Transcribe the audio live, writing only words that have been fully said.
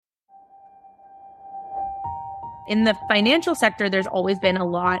in the financial sector, there's always been a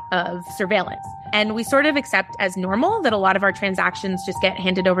lot of surveillance. And we sort of accept as normal that a lot of our transactions just get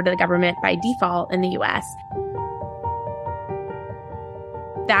handed over to the government by default in the US.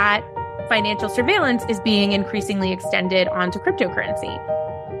 That financial surveillance is being increasingly extended onto cryptocurrency.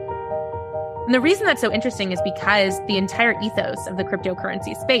 And the reason that's so interesting is because the entire ethos of the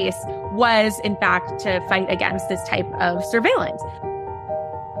cryptocurrency space was, in fact, to fight against this type of surveillance.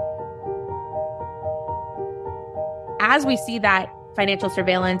 As we see that financial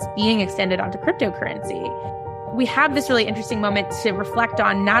surveillance being extended onto cryptocurrency, we have this really interesting moment to reflect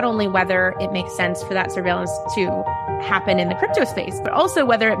on not only whether it makes sense for that surveillance to happen in the crypto space, but also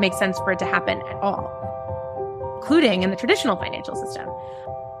whether it makes sense for it to happen at all, including in the traditional financial system.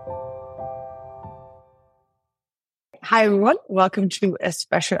 Hi, everyone. Welcome to a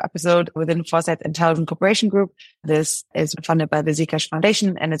special episode within Foresight Intelligent Corporation Group. This is funded by the Zcash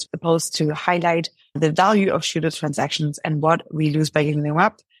Foundation, and it's supposed to highlight the value of shielded transactions and what we lose by giving them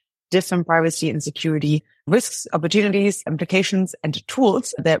up, different privacy and security risks, opportunities, implications, and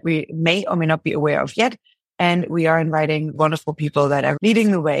tools that we may or may not be aware of yet. And we are inviting wonderful people that are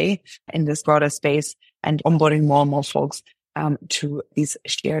leading the way in this broader space and onboarding more and more folks to these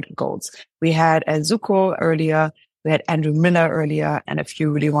shared goals. We had Zuko earlier. We had Andrew Miller earlier and a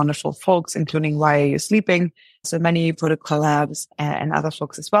few really wonderful folks, including Why Are You Sleeping? So many protocol labs and other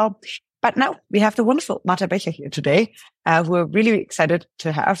folks as well. But now we have the wonderful Marta Belcher here today, who we're really excited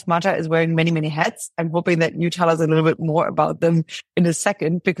to have. Marta is wearing many, many hats. I'm hoping that you tell us a little bit more about them in a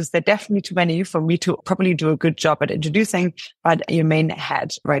second, because they're definitely too many for me to probably do a good job at introducing. But your main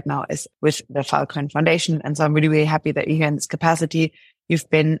hat right now is with the Filecoin Foundation. And so I'm really, really happy that you're here in this capacity. You've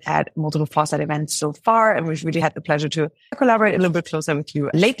been at multiple Foresight events so far, and we've really had the pleasure to collaborate a little bit closer with you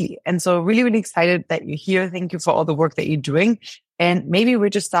lately. And so really, really excited that you're here. Thank you for all the work that you're doing. And maybe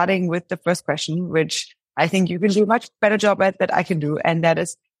we're just starting with the first question, which I think you can do a much better job at than I can do. And that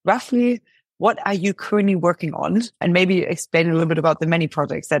is roughly, what are you currently working on? And maybe explain a little bit about the many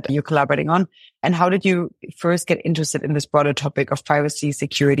projects that you're collaborating on. And how did you first get interested in this broader topic of privacy,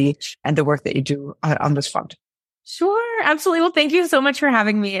 security, and the work that you do on this front? Sure, absolutely. Well, thank you so much for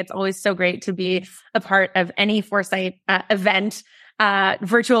having me. It's always so great to be a part of any Foresight event,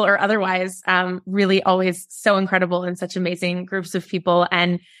 virtual or otherwise. Really always so incredible and such amazing groups of people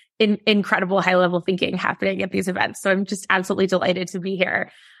and incredible high-level thinking happening at these events. So I'm just absolutely delighted to be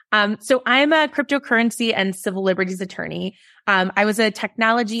here. So I'm a cryptocurrency and civil liberties attorney. I was a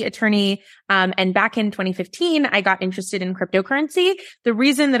technology attorney, and back in 2015, I got interested in cryptocurrency. The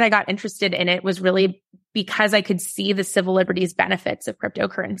reason that I got interested in it was really because I could see the civil liberties benefits of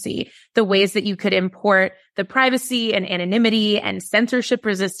cryptocurrency, the ways that you could import the privacy and anonymity and censorship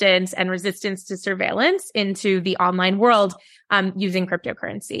resistance and resistance to surveillance into the online world using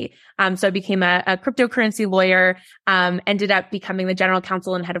cryptocurrency. So I became a cryptocurrency lawyer, ended up becoming the general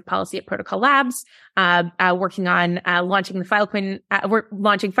counsel and head of policy at Protocol Labs, working on launching the Filecoin,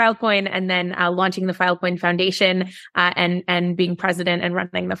 launching Filecoin, and then launching the Filecoin Foundation, and being president and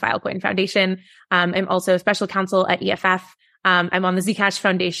running the Filecoin Foundation. I'm also a special counsel at EFF. I'm on the Zcash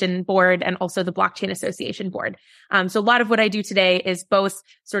Foundation board and also the Blockchain Association board. So a lot of what I do today is both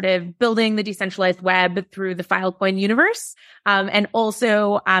sort of building the decentralized web through the Filecoin universe, and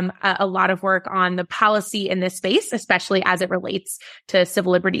also a lot of work on the policy in this space, especially as it relates to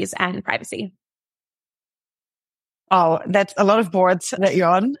civil liberties and privacy. Oh, that's a lot of boards that you're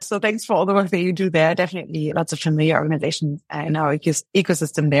on. So thanks for all the work that you do there. Definitely lots of familiar organizations in our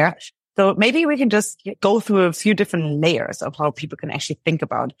ecosystem there. So maybe we can just go through a few different layers of how people can actually think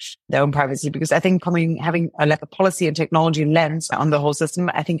about their own privacy, because I think having a policy and technology lens on the whole system,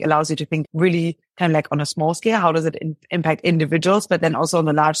 I think allows you to think really kind of like on a small scale. How does it impact individuals? But then also on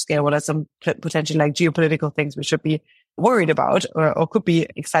the large scale, what are some potential like geopolitical things we should be worried about or could be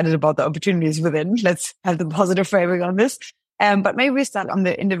excited about the opportunities within? Let's have the positive framing on this. But maybe we start on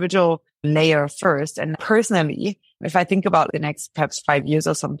the individual layer first. And personally, if I think about the next perhaps 5 years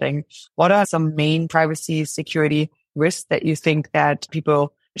or something, what are some main privacy security risks that you think that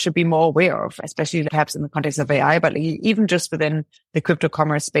people should be more aware of, especially perhaps in the context of AI, but even just within the crypto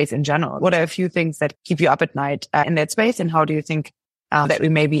commerce space in general? What are a few things that keep you up at night in that space? And how do you think that we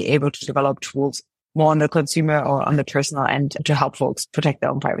may be able to develop tools more on the consumer or on the personal end to help folks protect their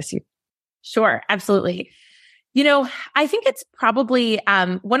own privacy? Sure, absolutely. You know, I think it's probably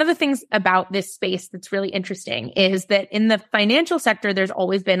one of the things about this space that's really interesting is that in the financial sector, there's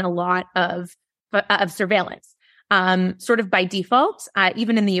always been a lot of surveillance, sort of by default.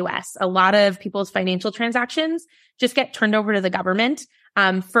 Even in the US, a lot of people's financial transactions just get turned over to the government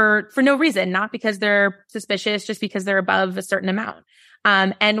for no reason, not because they're suspicious, just because they're above a certain amount.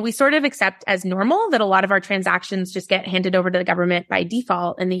 And we sort of accept as normal that a lot of our transactions just get handed over to the government by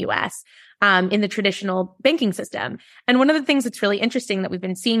default in the US, in the traditional banking system. And one of the things that's really interesting that we've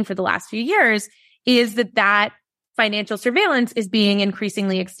been seeing for the last few years is that financial surveillance is being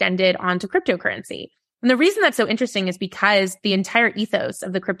increasingly extended onto cryptocurrency. And the reason that's so interesting is because the entire ethos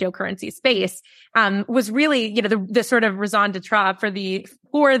of the cryptocurrency space was really, the sort of raison d'etre for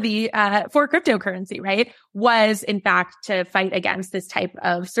cryptocurrency, right? Was in fact to fight against this type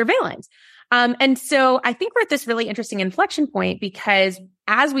of surveillance. And so I think we're at this really interesting inflection point because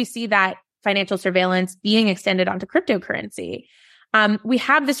as we see that financial surveillance being extended onto cryptocurrency, we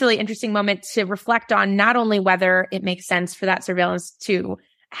have this really interesting moment to reflect on not only whether it makes sense for that surveillance to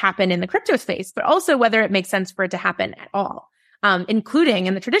happen in the crypto space, but also whether it makes sense for it to happen at all, including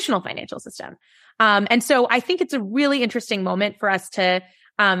in the traditional financial system. And so I think it's a really interesting moment for us to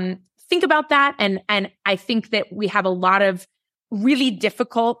think about that. And I think that we have a lot of really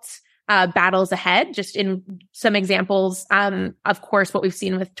difficult battles ahead. Just in some examples, of course, what we've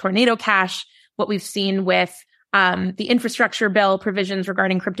seen with Tornado Cash, what we've seen with the infrastructure bill provisions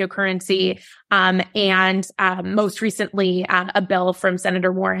regarding cryptocurrency, and most recently, a bill from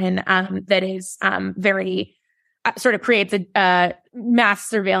Senator Warren that is very sort of creates a mass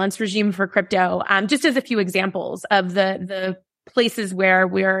surveillance regime for crypto. Just as a few examples of the places where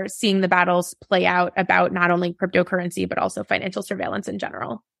we're seeing the battles play out about not only cryptocurrency but also financial surveillance in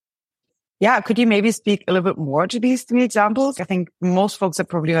general. Yeah, could you maybe speak a little bit more to these three examples? I think most folks have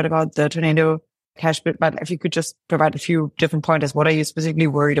probably heard about the Tornado Cash bit, but if you could just provide a few different pointers, what are you specifically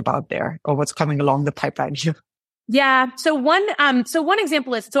worried about there, or what's coming along the pipeline here? Yeah. So one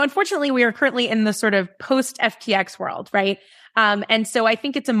example is, so unfortunately we are currently in the sort of post FTX world, right? And so I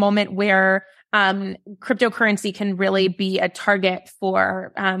think it's a moment where cryptocurrency can really be a target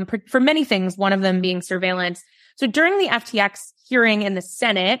for many things, one of them being surveillance. So during the FTX hearing in the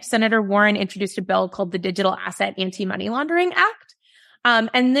Senate, Senator Warren introduced a bill called the Digital Asset Anti-Money Laundering Act.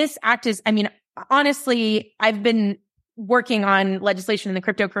 And this act is, honestly, I've been working on legislation in the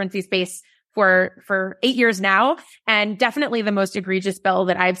cryptocurrency space for 8 years now, and definitely the most egregious bill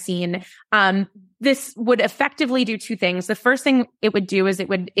that I've seen. This would effectively do two things. The first thing it would do is it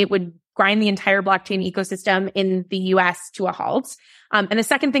would grind the entire blockchain ecosystem in the US to a halt. And the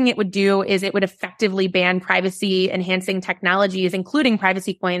second thing it would do is it would effectively ban privacy enhancing technologies, including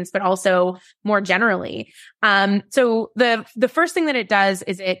privacy coins, but also more generally. So the first thing that it does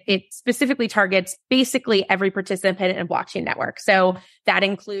is it specifically targets basically every participant in a blockchain network. So that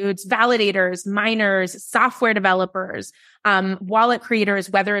includes validators, miners, software developers, wallet creators,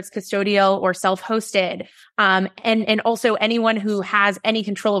 whether it's custodial or self-hosted, and also anyone who has any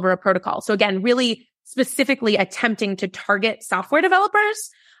control over a protocol. So again, really specifically attempting to target software developers.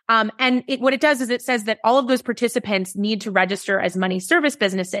 And what it does is it says that all of those participants need to register as money service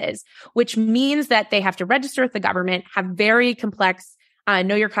businesses, which means that they have to register with the government, have very complex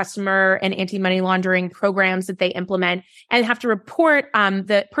know your customer and anti-money laundering programs that they implement, and have to report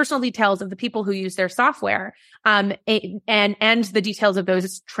the personal details of the people who use their software, and the details of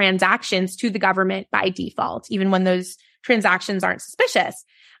those transactions to the government by default, even when those transactions aren't suspicious.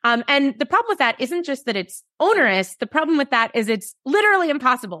 And the problem with that isn't just that it's onerous. The problem with that is it's literally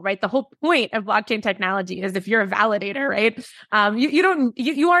impossible, right? The whole point of blockchain technology is if you're a validator, right?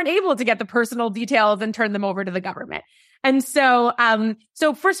 You aren't able to get the personal details and turn them over to the government. And so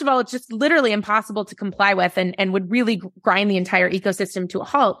first of all, it's just literally impossible to comply with and would really grind the entire ecosystem to a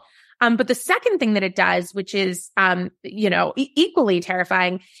halt. But the second thing that it does, which is, equally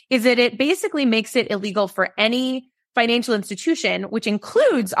terrifying, is that it basically makes it illegal for any financial institution, which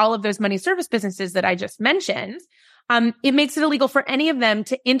includes all of those money service businesses that I just mentioned. It makes it illegal for any of them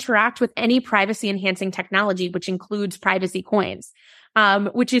to interact with any privacy enhancing technology, which includes privacy coins,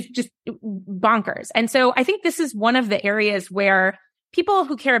 which is just bonkers. And so I think this is one of the areas where people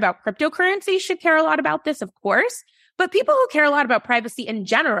who care about cryptocurrency should care a lot about this, of course, but people who care a lot about privacy in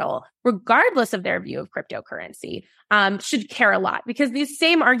general, regardless of their view of cryptocurrency, should care a lot, because these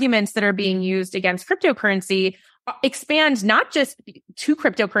same arguments that are being used against cryptocurrency expand not just to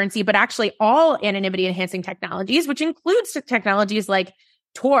cryptocurrency, but actually all anonymity enhancing technologies, which includes technologies like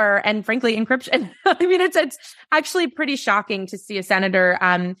Tor and frankly encryption. It's actually pretty shocking to see a senator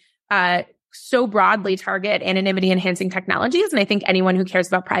so broadly target anonymity enhancing technologies. And I think anyone who cares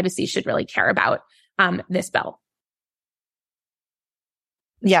about privacy should really care about this bill.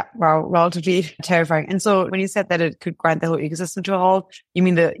 Yeah, wow, relatively terrifying. And so when you said that it could grind the whole ecosystem to a halt, you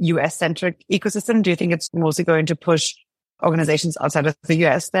mean the US-centric ecosystem? Do you think it's mostly going to push organizations outside of the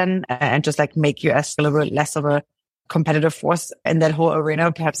US then and just like make US a little bit less of a competitive force in that whole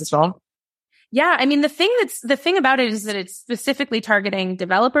arena, perhaps as well? Yeah. I mean, the thing about it is that it's specifically targeting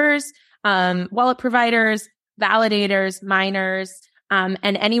developers, wallet providers, validators, miners, and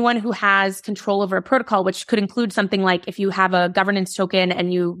anyone who has control over a protocol, which could include something like if you have a governance token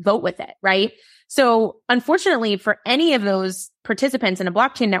and you vote with it, right? So unfortunately, for any of those participants in a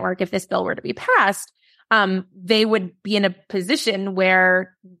blockchain network, if this bill were to be passed, they would be in a position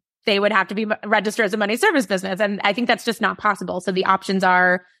where they would have to be registered as a money service business. And I think that's just not possible. So the options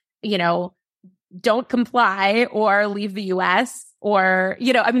are, don't comply or leave the US or,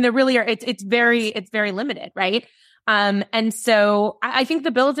 I mean, there really are, it's very limited, right? And so I think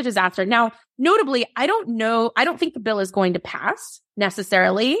the bill is a disaster. Now, notably, I don't think the bill is going to pass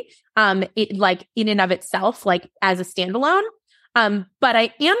necessarily, in and of itself, like as a standalone. But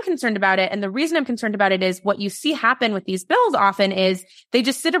I am concerned about it. And the reason I'm concerned about it is what you see happen with these bills often is they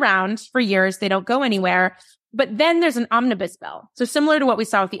just sit around for years. They don't go anywhere. But then there's an omnibus bill. So similar to what we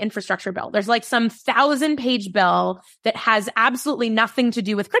saw with the infrastructure bill, there's like some 1,000-page bill that has absolutely nothing to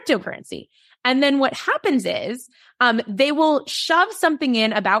do with cryptocurrency. And then what happens is, they will shove something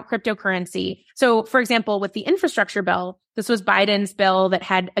in about cryptocurrency. So for example, with the infrastructure bill, this was Biden's bill that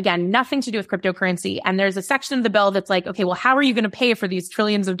had, again, nothing to do with cryptocurrency. And there's a section of the bill that's like, okay, well, how are you going to pay for these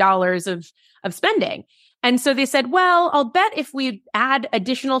trillions of dollars of spending? And so they said, well, I'll bet if we add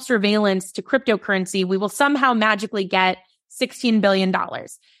additional surveillance to cryptocurrency, we will somehow magically get $16 billion.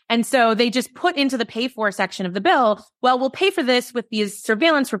 And so they just put into the pay for section of the bill, well, we'll pay for this with these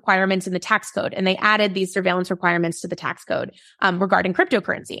surveillance requirements in the tax code. And they added these surveillance requirements to the tax code regarding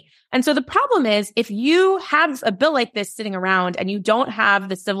cryptocurrency. And so the problem is if you have a bill like this sitting around and you don't have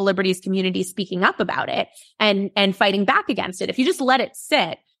the civil liberties community speaking up about it and fighting back against it, if you just let it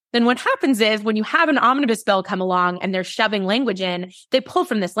sit, then what happens is when you have an omnibus bill come along and they're shoving language in, they pull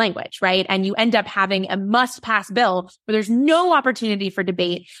from this language, right? And you end up having a must-pass bill where there's no opportunity for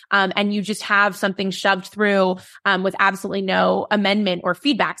debate, and you just have something shoved through with absolutely no amendment or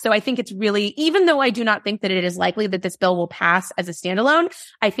feedback. So I think it's really, even though I do not think that it is likely that this bill will pass as a standalone,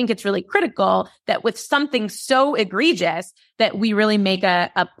 I think it's really critical that with something so egregious that we really make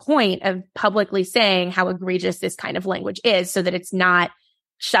a point of publicly saying how egregious this kind of language is so that it's not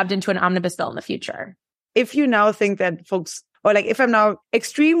shoved into an omnibus bill in the future. If you now think that folks, or like if I'm now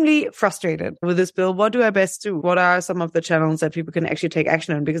extremely frustrated with this bill, what do I best do? What are some of the channels that people can actually take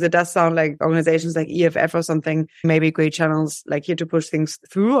action on? Because it does sound like organizations like EFF or something, maybe great channels like here to push things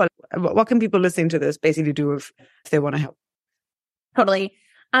through. Or what can people listening to this basically do if they want to help? Totally.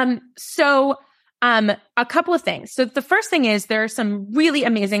 A couple of things. So the first thing is there are some really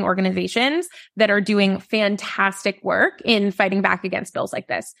amazing organizations that are doing fantastic work in fighting back against bills like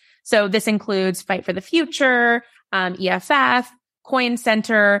this. So this includes Fight for the Future, EFF, Coin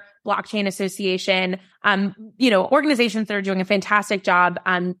Center, Blockchain Association, organizations that are doing a fantastic job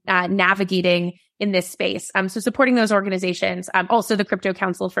navigating in this space. So supporting those organizations, also the Crypto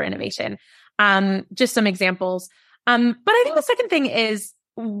Council for Innovation, just some examples. But I think the second thing is,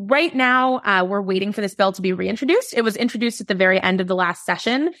 right now, we're waiting for this bill to be reintroduced. It was introduced at the very end of the last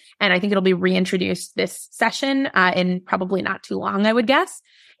session, and I think it'll be reintroduced this session in probably not too long, I would guess.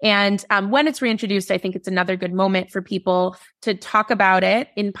 And when it's reintroduced, I think it's another good moment for people to talk about it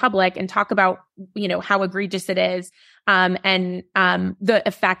in public and talk about, how egregious it is, and the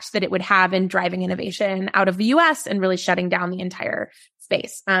effect that it would have in driving innovation out of the US and really shutting down the entire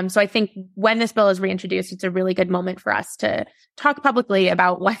space. So I think when this bill is reintroduced, it's a really good moment for us to talk publicly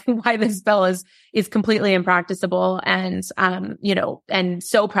about why this bill is completely impracticable and, and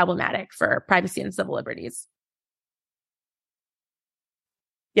so problematic for privacy and civil liberties.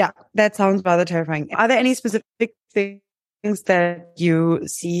 Yeah, that sounds rather terrifying. Are there any specific things that you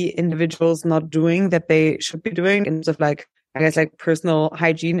see individuals not doing that they should be doing in terms of personal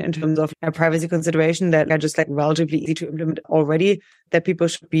hygiene in terms of privacy consideration that are just relatively easy to implement already that people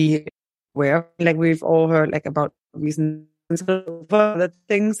should be aware of? Like we've all heard about reasons for the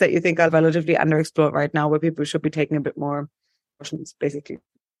things that you think are relatively underexplored right now where people should be taking a bit more precautions, basically.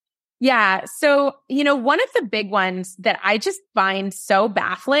 Yeah. So, one of the big ones that I just find so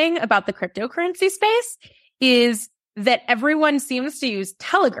baffling about the cryptocurrency space is that everyone seems to use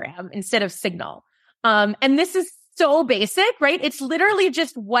Telegram instead of Signal. And this is so basic, right? It's literally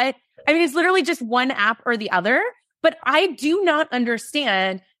just one app or the other, but I do not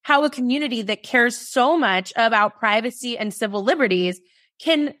understand how a community that cares so much about privacy and civil liberties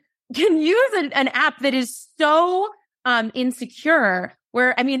can use an app that is so insecure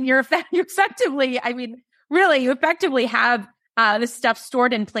where, you effectively have this stuff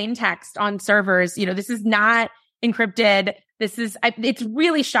stored in plain text on servers. This is not encrypted. it's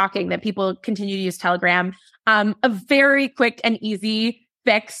really shocking that people continue to use Telegram. A very quick and easy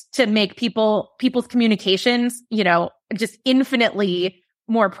fix to make people's communications, just infinitely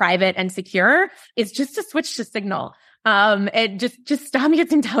more private and secure is just to switch to Signal. And just stop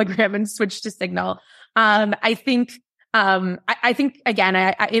using Telegram and switch to Signal. I think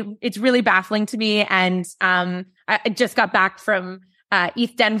again, it's really baffling to me. And, I just got back from,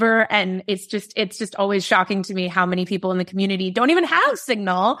 ETH Denver, and it's just always shocking to me how many people in the community don't even have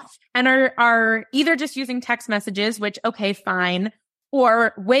Signal and are either just using text messages, which, okay, fine,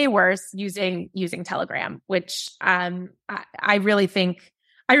 or way worse, using Telegram, which, I really think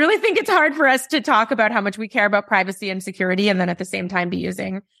it's hard for us to talk about how much we care about privacy and security, and then at the same time be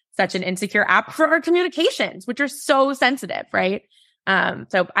using such an insecure app for our communications, which are so sensitive, right?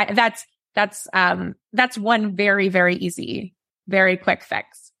 So that's one very, very easy, very quick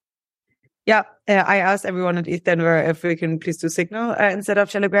fix. Yeah, I asked everyone at ETH Denver if we can please do Signal instead of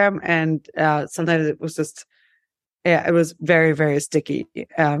Telegram, and sometimes it was just, it was very, very sticky.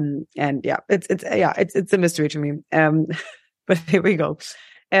 And yeah, it's a mystery to me. But here we go.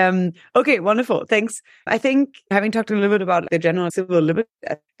 Okay, wonderful. Thanks. I think having talked a little bit about the general civil liberty,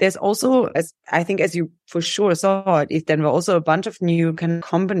 there's also, as you for sure saw at ETH Denver, also a bunch of new kind of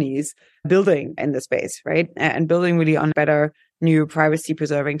companies building in the space, right? And building really on better new privacy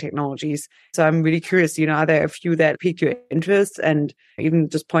preserving technologies. So I'm really curious, are there a few that piqued your interest, and even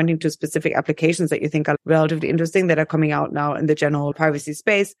just pointing to specific applications that you think are relatively interesting that are coming out now in the general privacy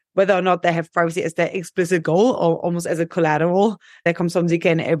space, whether or not they have privacy as their explicit goal or almost as a collateral that comes from ZK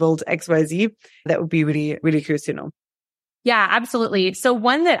enabled XYZ? That would be really, really curious to know. Yeah, absolutely. So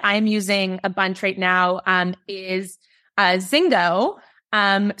one that I'm using a bunch right now, is, Zingo.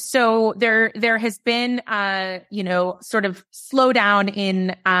 So there has been, sort of slowdown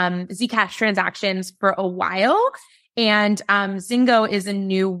in, Zcash transactions for a while. And, Zingo is a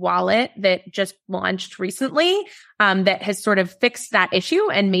new wallet that just launched recently, that has sort of fixed that issue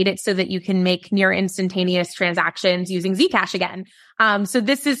and made it so that you can make near instantaneous transactions using Zcash again. So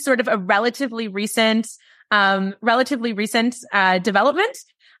this is sort of a relatively recent development.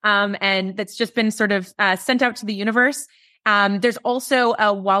 And that's just been sort of, sent out to the universe. There's also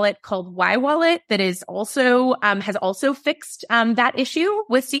a wallet called Y Wallet that is also, has also fixed, that issue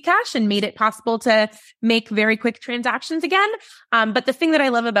with Zcash and made it possible to make very quick transactions again. But the thing that I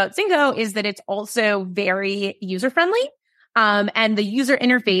love about Zingo is that it's also very user friendly. And the user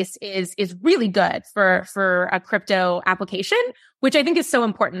interface is really good for a crypto application, which I think is so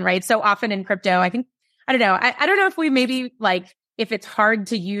important, right? So often in crypto, I don't know if we maybe if it's hard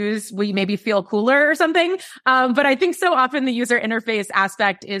to use, we maybe feel cooler or something. But I think so often the user interface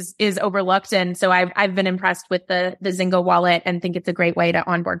aspect is overlooked. And so I've been impressed with the Zingo wallet and think it's a great way to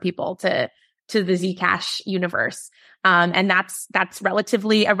onboard people to the Zcash universe. And that's a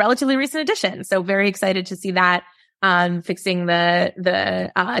relatively recent addition. So very excited to see that, fixing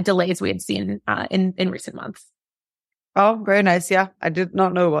the delays we had seen, in recent months. Oh, very nice. Yeah. I did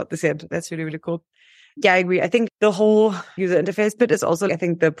not know about this yet. That's really, really cool. Yeah, I agree. I think the whole user interface bit is also, I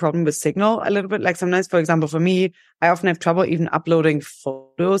think, the problem with Signal a little bit. Like sometimes, for example, for me, I often have trouble even uploading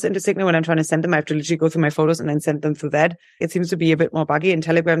photos into Signal when I'm trying to send them. I have to literally go through my photos and then send them through that. It seems to be a bit more buggy, and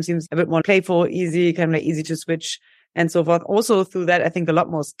Telegram seems a bit more playful, easy, kind of easy to switch and so forth. Also through that, I think a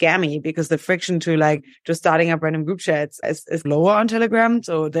lot more scammy because the friction to just starting up random group chats is lower on Telegram.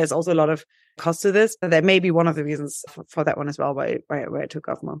 So there's also a lot of cost to this. That may be one of the reasons for that one as well, why it took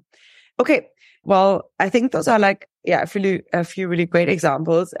off more. Okay. Well, I think those are a few really great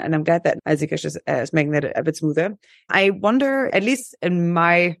examples. And I'm glad that Zcash is making that a bit smoother. I wonder, at least in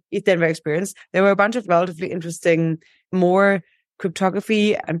my ETH Denver experience, there were a bunch of relatively interesting, more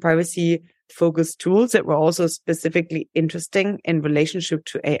cryptography and privacy focused tools that were also specifically interesting in relationship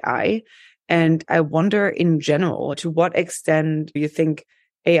to AI. And I wonder in general, to what extent do you think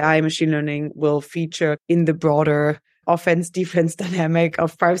AI machine learning will feature in the broader offense-defense dynamic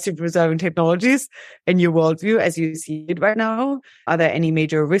of privacy-preserving technologies in your worldview as you see it right now? Are there any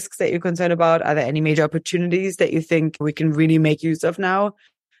major risks that you're concerned about? Are there any major opportunities that you think we can really make use of now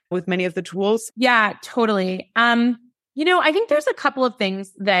with many of the tools? Yeah, totally. I think there's a couple of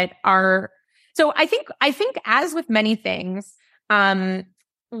things that are... So I think as with many things,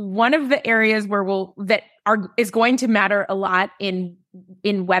 one of the areas is going to matter a lot in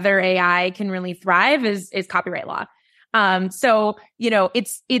whether AI can really thrive is copyright law. So,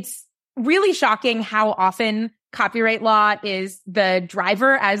 it's really shocking how often copyright law is the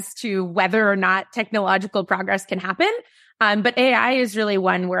driver as to whether or not technological progress can happen. But AI is really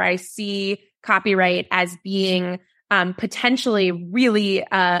one where I see copyright as being, potentially really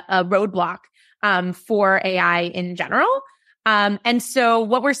a roadblock, for AI in general. And so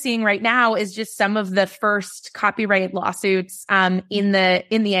what we're seeing right now is just some of the first copyright lawsuits in the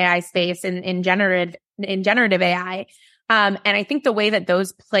AI space in generative AI. And I think the way that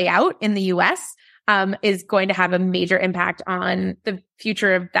those play out in the US is going to have a major impact on the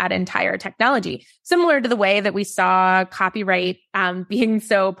future of that entire technology. Similar to the way that we saw copyright being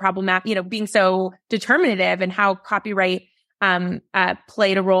so problematic, being so determinative, and how copyright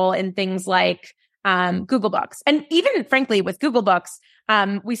played a role in things like Google Books. And even frankly, with Google Books,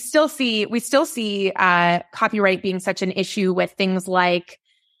 we still see copyright being such an issue with things like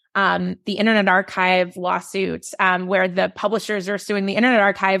the Internet Archive lawsuits, where the publishers are suing the Internet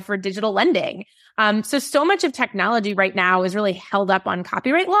Archive for digital lending. So much of technology right now is really held up on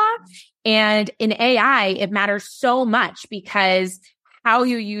copyright law. And in AI, it matters so much because how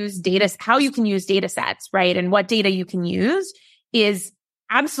you can use data sets, right? And what data you can use is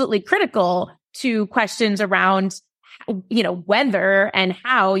absolutely critical to questions around, whether and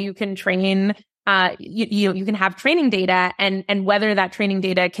how you can train, you can have training data and whether that training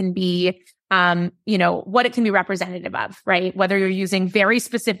data can be, what it can be representative of, right? Whether you're using very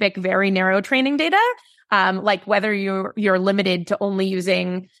specific, very narrow training data, like whether you're limited to only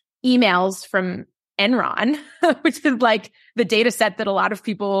using emails from Enron, which is like the data set that a lot of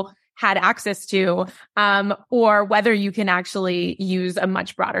people had access to, or whether you can actually use a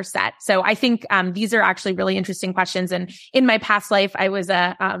much broader set. So I think these are actually really interesting questions. And in my past life,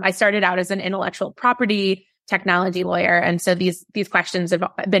 I started out as an intellectual property technology lawyer. And so these questions have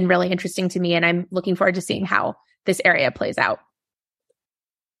been really interesting to me, and I'm looking forward to seeing how this area plays out.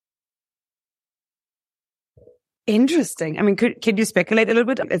 Interesting. I mean, could you speculate a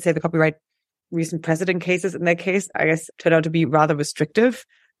little bit? Let's say the copyright recent precedent cases in that case, I guess, turned out to be rather restrictive.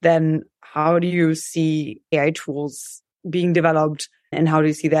 Then how do you see AI tools being developed, and how do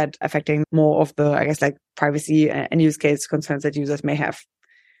you see that affecting more of the, I guess, like privacy and use case concerns that users may have?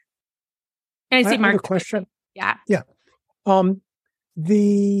 And I see Marta. A question. Yeah. Yeah.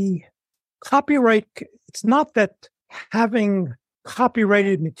 The copyright, it's not that having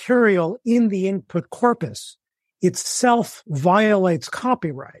copyrighted material in the input corpus itself violates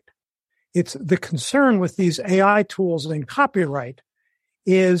copyright. It's the concern with these AI tools in copyright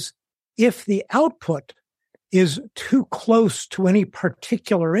is if the output is too close to any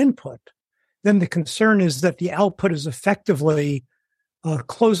particular input, then the concern is that the output is effectively a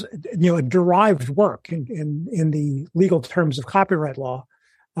derived work in the legal terms of copyright law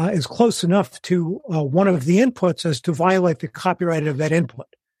is close enough to one of the inputs as to violate the copyright of that input.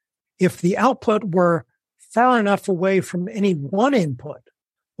 If the output were far enough away from any one input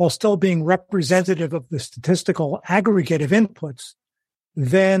while still being representative of the statistical aggregate of inputs,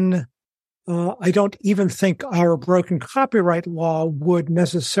 then I don't even think our broken copyright law would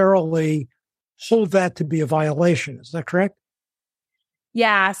necessarily hold that to be a violation. Is that correct?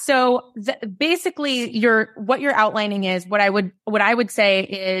 Yeah. So basically, what you're outlining is what I would say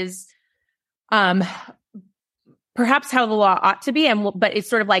is, perhaps how the law ought to be, but it's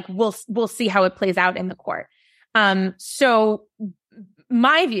sort of like we'll see how it plays out in the court. So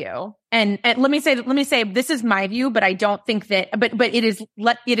my view, and let me say this is my view, but I don't think that, but it is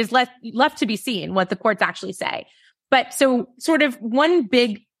left to be seen what the courts actually say. But so sort of one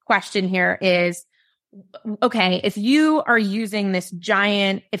big question here is, okay, if you are using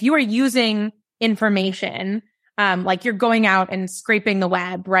information, like you're going out and scraping the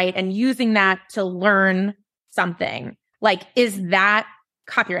web, right? And using that to learn something, like, is that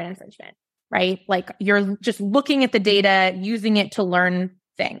copyright infringement, right? Like you're just looking at the data, using it to learn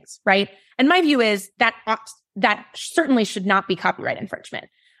things, right? And my view is that certainly should not be copyright infringement.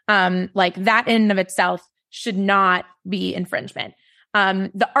 Like that in and of itself should not be infringement.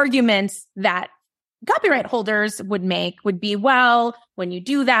 The arguments that copyright holders would make would be, well, when you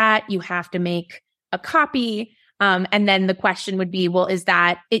do that, you have to make a copy. And then the question would be, well, is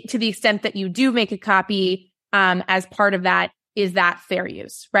that it, to the extent that you do make a copy, as part of that, is that fair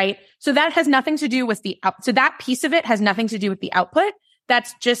use, right? So that has nothing to do with so that piece of it has nothing to do with the output.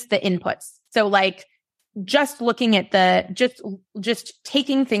 That's just the inputs. So like just looking at just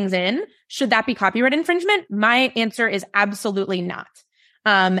taking things in, should that be copyright infringement? My answer is absolutely not.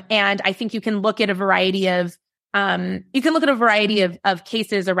 And I think you can look at a variety of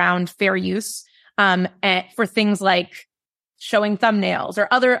cases around fair use, for things like showing thumbnails or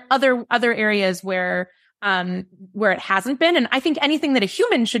other areas where it hasn't been. And I think anything that a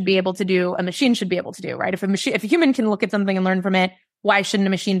human should be able to do, a machine should be able to do, right? If a human can look at something and learn from it, why shouldn't a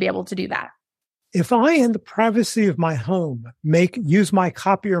machine be able to do that? If I, in the privacy of my home, use my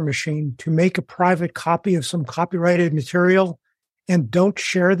copier machine to make a private copy of some copyrighted material and don't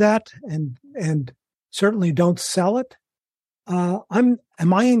share that and certainly don't sell it, am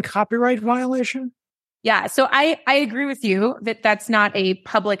I in copyright violation? Yeah. So I agree with you that that's not a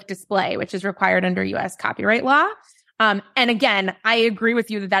public display, which is required under US copyright law. And again, I agree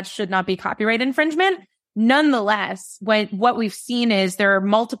with you that that should not be copyright infringement. Nonetheless, what we've seen is there are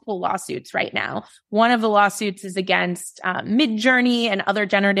multiple lawsuits right now. One of the lawsuits is against Midjourney and other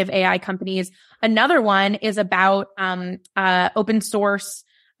generative AI companies. Another one is about open source.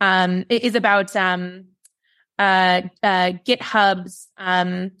 Is about GitHub's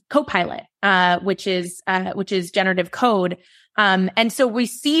Copilot, which is generative code. And so we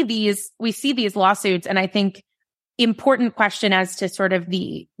see these lawsuits, and I think important question as to sort of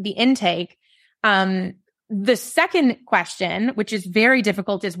the intake. The second question, which is very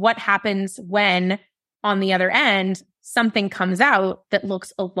difficult, is what happens when on the other end, something comes out that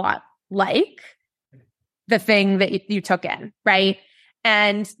looks a lot like the thing that you took in, right?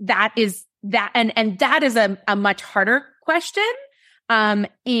 And that is that is a much harder question. And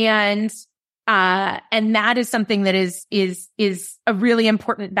that is something that is a really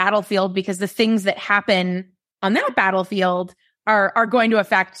important battlefield, because the things that happen on that battlefield are going to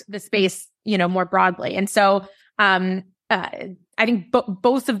affect the space, more broadly. And so, I think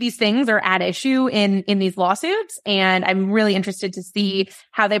both of these things are at issue in these lawsuits, and I'm really interested to see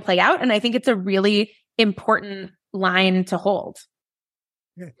how they play out. And I think it's a really important line to hold.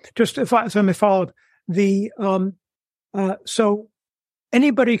 Just if I may follow so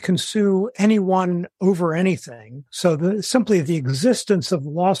anybody can sue anyone over anything. So simply the existence of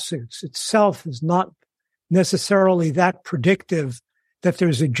lawsuits itself is not necessarily that predictive that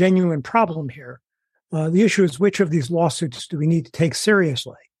there's a genuine problem here. The issue is, which of these lawsuits do we need to take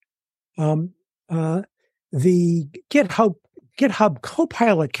seriously? The GitHub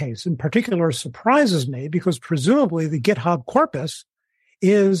Copilot case in particular surprises me, because presumably the GitHub corpus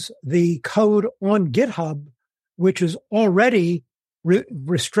is the code on GitHub, which is already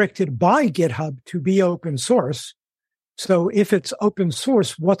restricted by GitHub to be open source. So if it's open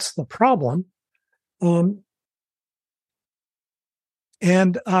source, what's the problem? And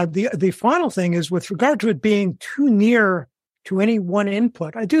the final thing is, with regard to it being too near to any one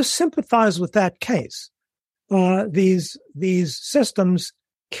input, I do sympathize with that case. These systems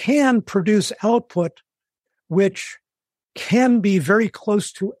can produce output which can be very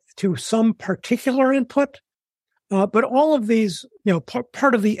close to some particular input. But all of these,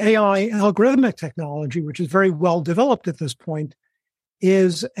 part of the AI algorithmic technology, which is very well developed at this point,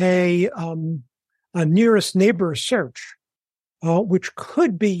 is a nearest neighbor search, which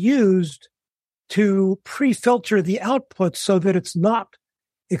could be used to pre-filter the output so that it's not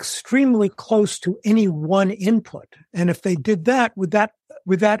extremely close to any one input. And if they did that, would that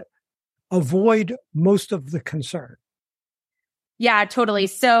avoid most of the concern? Yeah, totally.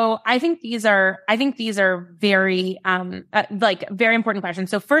 So I think these are very, very important questions.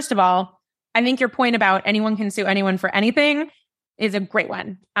 So first of all, I think your point about anyone can sue anyone for anything is a great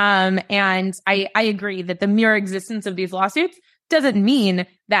one. And I agree that the mere existence of these lawsuits doesn't mean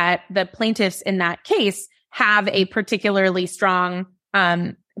that the plaintiffs in that case have a particularly strong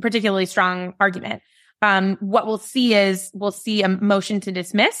argument. What we'll see a motion to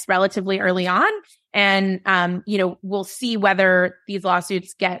dismiss relatively early on. And, we'll see whether these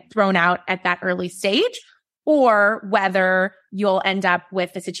lawsuits get thrown out at that early stage, or whether you'll end up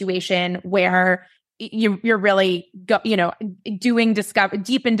with a situation where you're really, doing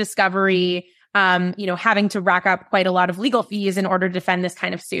deep in discovery, having to rack up quite a lot of legal fees in order to defend this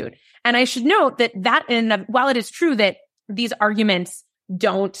kind of suit. And I should note that while it is true that these arguments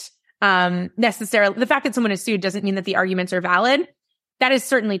don't necessarily, the fact that someone is sued doesn't mean that the arguments are valid. That is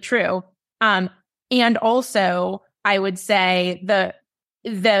certainly true. And also, I would say the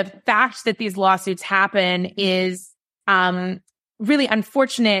fact that these lawsuits happen is really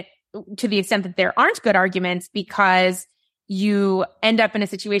unfortunate to the extent that there aren't good arguments, because you end up in a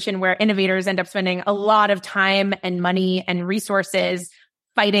situation where innovators end up spending a lot of time and money and resources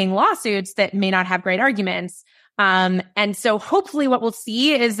fighting lawsuits that may not have great arguments. And so hopefully what we'll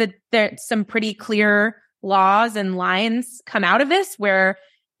see is that there's some pretty clear laws and lines come out of this, where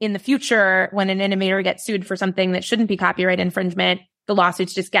in the future, when an innovator gets sued for something that shouldn't be copyright infringement, the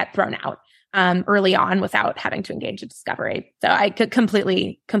lawsuits just get thrown out early on without having to engage in discovery. So I could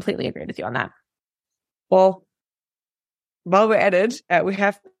completely agree with you on that. Well, while we're at it, we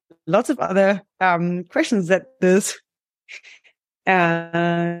have lots of other questions that this.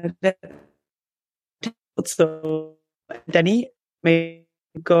 So, Danny, may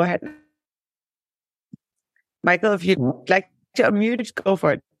go ahead. Michael, if you'd like to unmute, go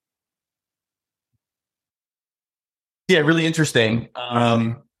for it. Yeah, really interesting.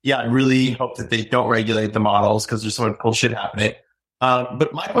 yeah, I really hope that they don't regulate the models because there's so much cool shit happening.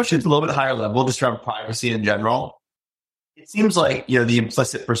 But my question is a little bit higher level, just around privacy in general. It seems like, the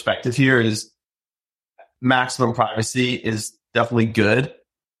implicit perspective here is maximum privacy is definitely good,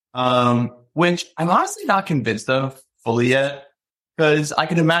 which I'm honestly not convinced of fully yet, because I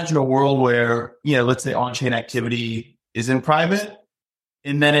can imagine a world where, let's say on-chain activity isn't private,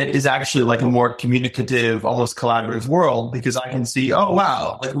 and then it is actually like a more communicative, almost collaborative world, because I can see, oh,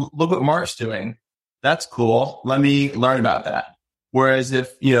 wow, like, look what Mark's doing. That's cool. Let me learn about that. Whereas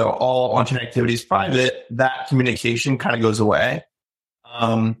if, all on-chain activity is private, that communication kind of goes away.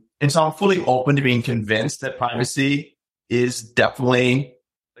 And so I'm fully open to being convinced that privacy is definitely,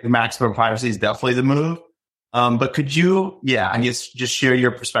 like, maximum privacy is definitely the move. But could you, I guess, just share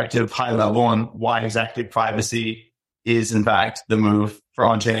your perspective high level on why exactly privacy is in fact the move for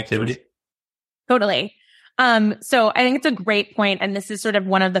on-chain activity? Totally. So I think it's a great point, and this is sort of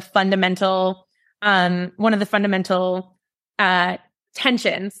one of the fundamental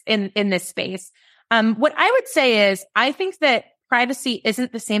tensions in this space. What I would say is, I think that privacy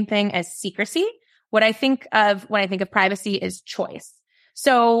isn't the same thing as secrecy. What I think of when I think of privacy is choice.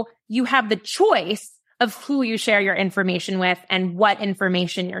 So you have the choice of who you share your information with and what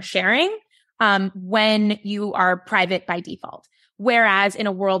information you're sharing, when you are private by default. Whereas in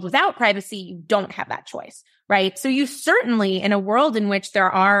a world without privacy, you don't have that choice, right? So you certainly, in a world in which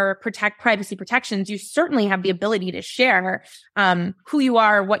there are privacy protections, you certainly have the ability to share who you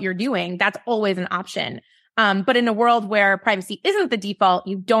are, what you're doing. That's always an option. But in a world where privacy isn't the default,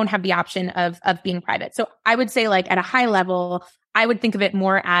 you don't have the option of being private. So I would say, like, at a high level, I would think of it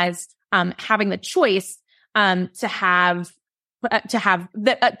more as having the choice having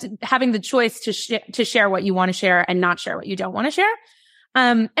the choice to share what you want to share and not share what you don't want to share.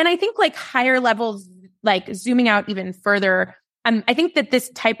 And I think, like, higher levels, like zooming out even further, I think that this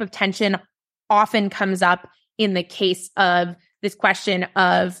type of tension often comes up in the case of this question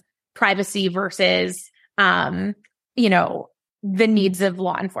of privacy versus, the needs of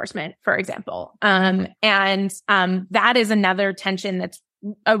law enforcement, for example. And that is another tension that's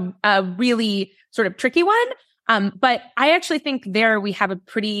a really sort of tricky one. But I actually think there we have a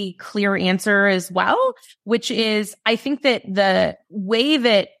pretty clear answer as well, which is, I think that the way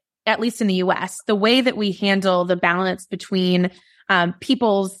that, at least in the US, the way that we handle the balance between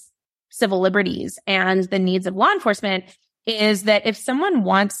people's civil liberties and the needs of law enforcement is that if someone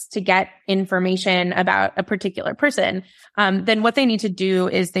wants to get information about a particular person, then what they need to do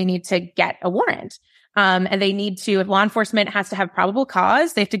is they need to get a warrant. And they need to, if law enforcement has to have probable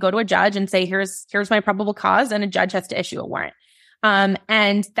cause, they have to go to a judge and say, here's my probable cause, and a judge has to issue a warrant.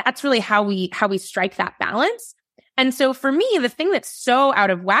 And that's really how we strike that balance. And so for me, the thing that's so out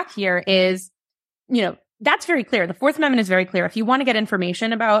of whack here is, that's very clear. The Fourth Amendment is very clear. If you want to get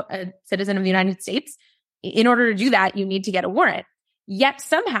information about a citizen of the United States, in order to do that, you need to get a warrant. Yet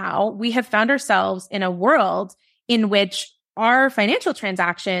somehow we have found ourselves in a world in which our financial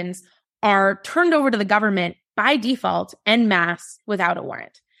transactions are turned over to the government by default en masse without a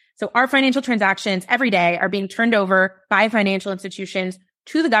warrant. So our financial transactions every day are being turned over by financial institutions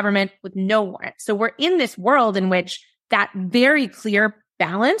to the government with no warrant. So we're in this world in which that very clear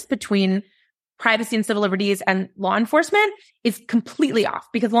balance between privacy and civil liberties and law enforcement is completely off,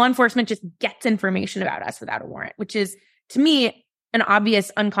 because law enforcement just gets information about us without a warrant, which is, to me, an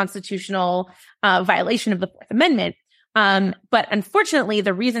obvious unconstitutional violation of the Fourth Amendment. But unfortunately,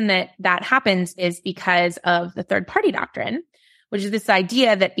 the reason that happens is because of the third party doctrine, which is this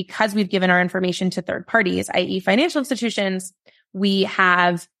idea that because we've given our information to third parties, i.e. financial institutions, we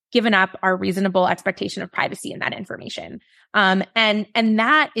have given up our reasonable expectation of privacy in that information. And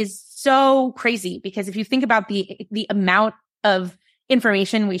that is so crazy, because if you think about the amount of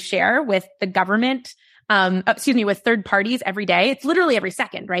information we share with the government, with third parties every day, it's literally every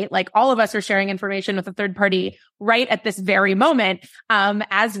second, right? Like, all of us are sharing information with a third party right at this very moment,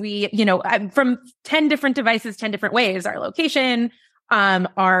 as we, from 10 different devices, 10 different ways, our location,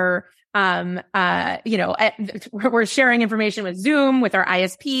 we're sharing information with Zoom, with our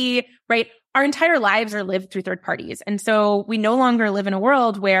ISP, right? Our entire lives are lived through third parties. And so we no longer live in a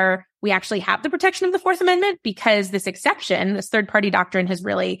world where we actually have the protection of the Fourth Amendment, because this exception, this third party doctrine, has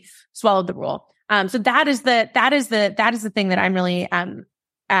really swallowed the rule. So that is the thing that I'm really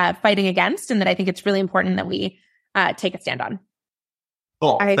fighting against, and that I think it's really important that we take a stand on.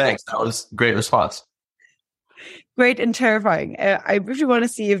 Cool. Thanks. That was a great response. Great and terrifying. I really want to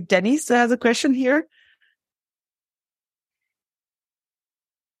see if Denny still has a question here.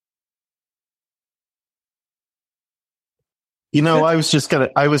 I was just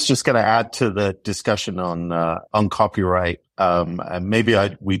gonna add to the discussion on copyright. And maybe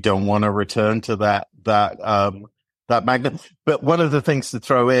we don't want to return to that magnet. But one of the things to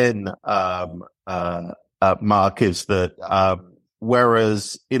throw in, Mark, is that,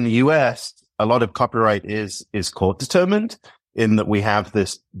 whereas in the US, a lot of copyright is court determined, in that we have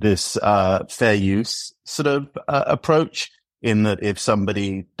this fair use sort of approach, in that if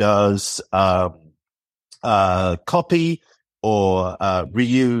somebody does copy or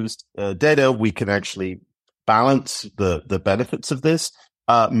reuse data, we can actually balance the benefits of this.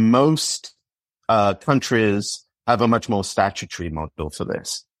 Most countries have a much more statutory model for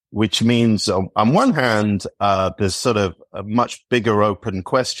this, which means on one hand, there's sort of a much bigger open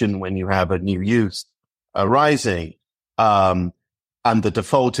question when you have a new use arising. And the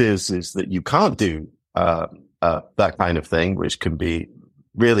default is that you can't do that kind of thing, which can be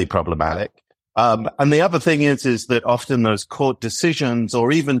really problematic. And the other thing is that often those court decisions,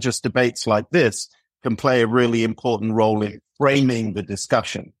 or even just debates like this, can play a really important role in framing the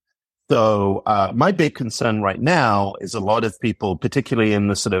discussion. So my big concern right now is a lot of people, particularly in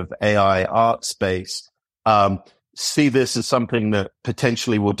the sort of AI art space, see this as something that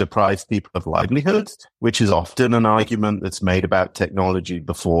potentially will deprive people of livelihoods, which is often an argument that's made about technology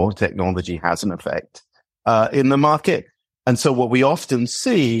before technology has an effect in the market. And so what we often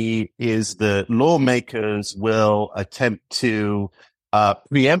see is that lawmakers will attempt to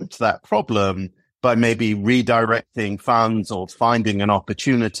preempt that problem by maybe redirecting funds or finding an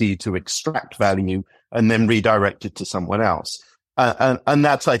opportunity to extract value and then redirect it to someone else. And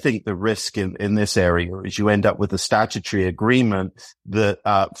that's, I think, the risk in this area, is you end up with a statutory agreement that,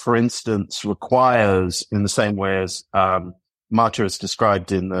 for instance, requires, in the same way as Marta has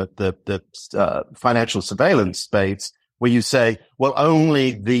described in the financial surveillance space, where you say, well,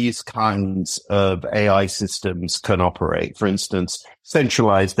 only these kinds of AI systems can operate. For instance,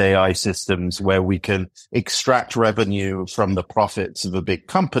 centralized AI systems where we can extract revenue from the profits of a big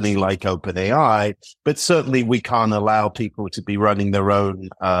company like OpenAI, but certainly we can't allow people to be running their own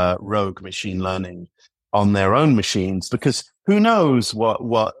rogue machine learning on their own machines, because who knows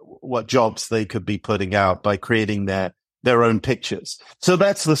what jobs they could be putting out by creating their own pictures. So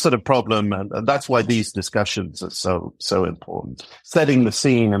that's the sort of problem. And that's why these discussions are so important. Setting the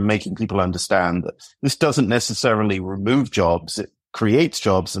scene and making people understand that this doesn't necessarily remove jobs. It creates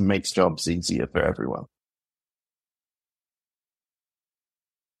jobs and makes jobs easier for everyone.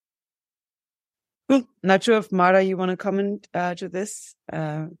 Cool. Not sure if Marta, you want to comment to this?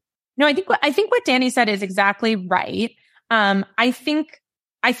 No, I think what Danny said is exactly right. I think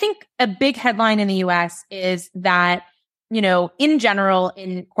a big headline in the US is that, in general,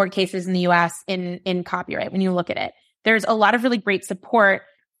 in court cases in the US, in copyright, when you look at it, there's a lot of really great support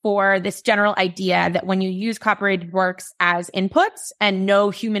for this general idea that when you use copyrighted works as inputs and no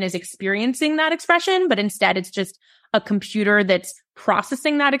human is experiencing that expression, but instead it's just a computer that's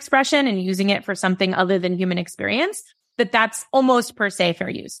processing that expression and using it for something other than human experience, that's almost per se fair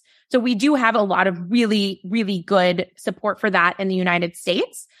use. So we do have a lot of really, really good support for that in the United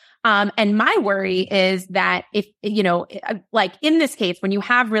States. And my worry is that if, like in this case, when you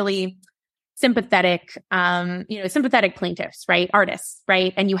have really sympathetic plaintiffs, right? Artists,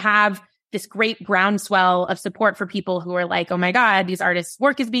 right? And you have this great groundswell of support for people who are like, oh my God, these artists'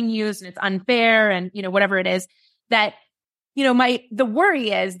 work is being used and it's unfair and, whatever it is, that, the worry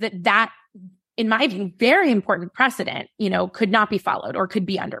is that, in my view, very important precedent, could not be followed or could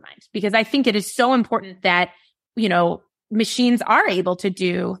be undermined, because I think it is so important that, machines are able to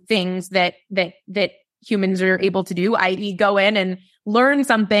do things that humans are able to do, i.e. go in and learn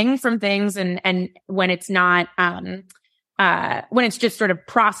something from things. And when it's not, when it's just sort of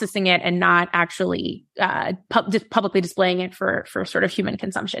processing it and not actually, just publicly displaying it for sort of human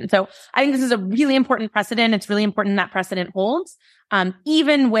consumption. So I think this is a really important precedent. It's really important that precedent holds,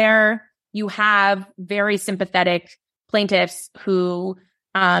 even where you have very sympathetic plaintiffs who,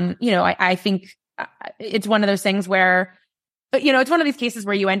 I think it's one of those things where, it's one of these cases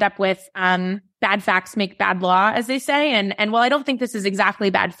where you end up with bad facts make bad law, as they say. And while I don't think this is exactly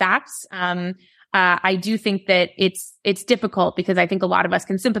bad facts, I do think that it's difficult, because I think a lot of us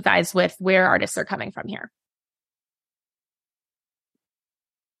can sympathize with where artists are coming from here.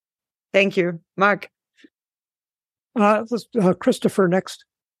 Thank you. Mark. Christopher next.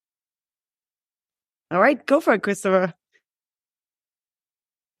 All right, go for it, Christopher.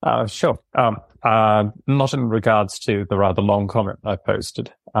 Sure. Not in regards to the rather long comment I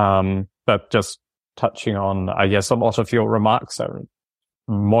posted, but just touching on, I guess, a lot of your remarks are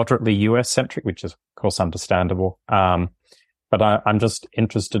moderately US centric, which is, of course, understandable. But I'm just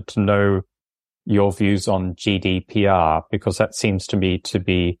interested to know your views on GDPR, because that seems to me to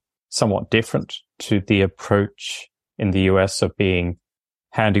be somewhat different to the approach in the US of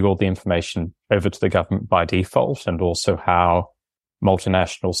handing all the information over to the government by default, and also how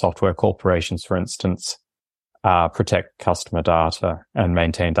multinational software corporations, for instance, protect customer data and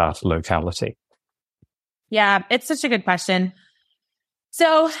maintain data locality. Yeah, it's such a good question.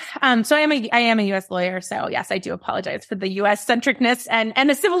 So I am a U.S. lawyer. So yes, I do apologize for the U.S. centricness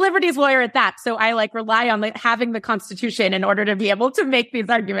and a civil liberties lawyer at that. So I rely on having the Constitution in order to be able to make these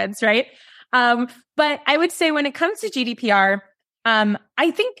arguments, right? But I would say when it comes to GDPR,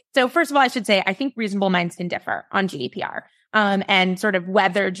 I think, so first of all, I should say, I think reasonable minds can differ on GDPR, and sort of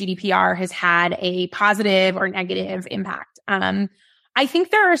whether GDPR has had a positive or negative impact. I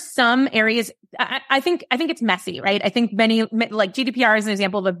think there are some areas, I think it's messy, right? I think GDPR is an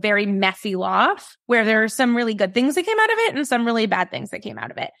example of a very messy law where there are some really good things that came out of it and some really bad things that came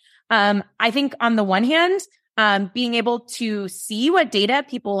out of it. I think on the one hand, being able to see what data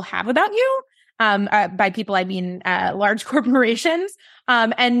people have about you, by people, I mean, large corporations,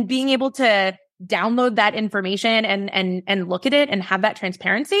 and being able to download that information and look at it and have that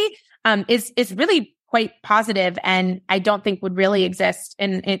transparency, is really quite positive, and I don't think would really exist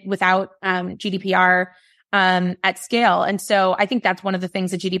without GDPR at scale. And so I think that's one of the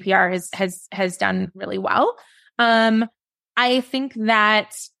things that GDPR has done really well. I think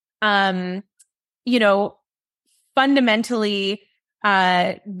that fundamentally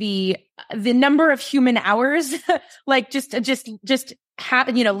the number of human hours, living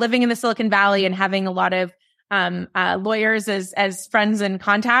in the Silicon Valley and having a lot of lawyers as friends and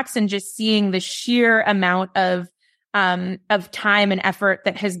contacts, and just seeing the sheer amount of time and effort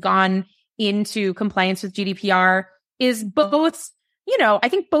that has gone into compliance with GDPR is both, I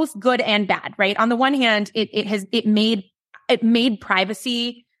think both good and bad, right? On the one hand, it made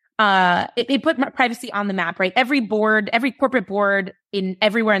privacy, it put privacy on the map, right? Every corporate board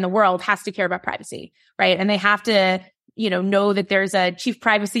everywhere in the world has to care about privacy, right? And they have to, know that there's a chief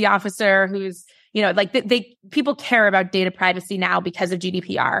privacy officer who's, people care about data privacy now because of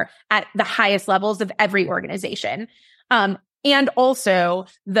GDPR at the highest levels of every organization. And also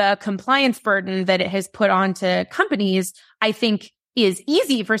the compliance burden that it has put onto companies, I think is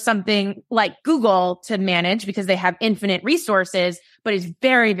easy for something like Google to manage because they have infinite resources, but is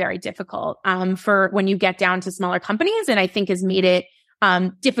very, very difficult, for when you get down to smaller companies. And I think has made it,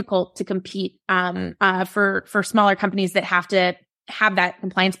 difficult to compete, for smaller companies that have to have that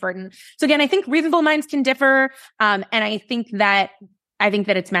compliance burden. So again, I think reasonable minds can differ. And I think that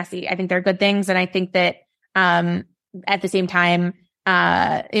it's messy. I think there are good things. And I think that, at the same time,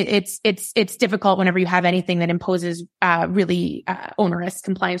 it's difficult whenever you have anything that imposes, really, onerous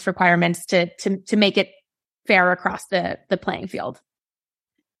compliance requirements to make it fair across the playing field.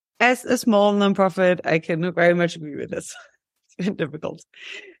 As a small nonprofit, I can very much agree with this. It's been difficult.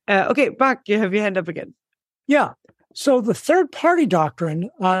 Okay, Mark, you have your hand up again. Yeah. So the third party doctrine,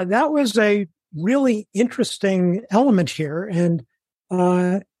 that was a really interesting element here. And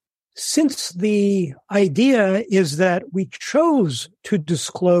since the idea is that we chose to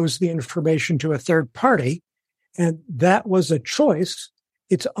disclose the information to a third party, and that was a choice,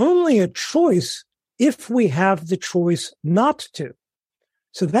 it's only a choice if we have the choice not to.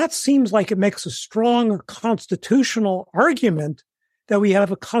 So that seems like it makes a strong constitutional argument that we have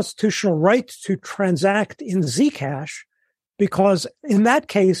a constitutional right to transact in Zcash, because in that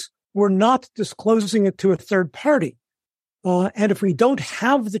case, we're not disclosing it to a third party. And if we don't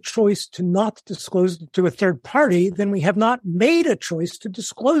have the choice to not disclose it to a third party, then we have not made a choice to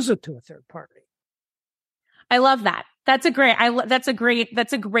disclose it to a third party. I love that. I love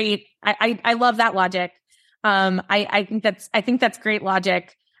that logic. I think that's great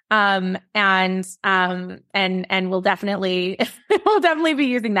logic. And we'll definitely be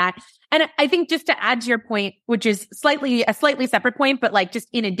using that. And I think just to add to your point, which is a slightly separate point, but just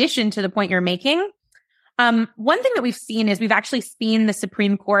in addition to the point you're making, one thing that we've seen is we've actually seen the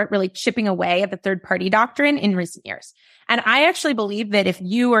Supreme Court really chipping away at the third party doctrine in recent years. And I actually believe that if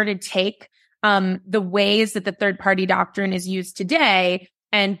you were to take, the ways that the third party doctrine is used today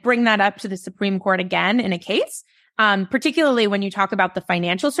and bring that up to the Supreme Court again in a case, particularly when you talk about the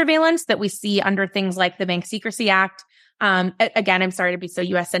financial surveillance that we see under things like the Bank Secrecy Act. Again, I'm sorry to be so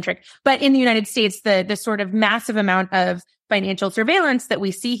US centric, but in the United States, the sort of massive amount of financial surveillance that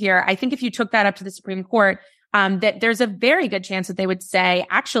we see here, I think if you took that up to the Supreme Court, that there's a very good chance that they would say,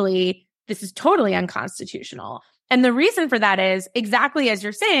 actually, this is totally unconstitutional. And the reason for that is exactly as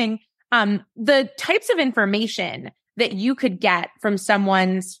you're saying, the types of information that you could get from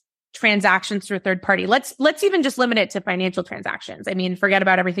someone's transactions through a third party. Let's even just limit it to financial transactions. I mean, forget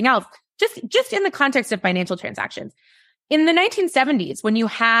about everything else. Just in the context of financial transactions. In the 1970s, when you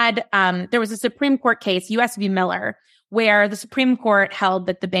had, there was a Supreme Court case, U.S. v. Miller, where the Supreme Court held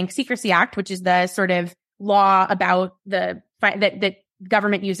that the Bank Secrecy Act, which is the sort of law about that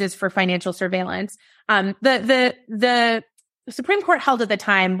government uses for financial surveillance, the Supreme Court held at the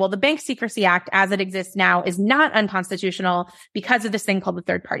time, well, the Bank Secrecy Act as it exists now is not unconstitutional because of this thing called the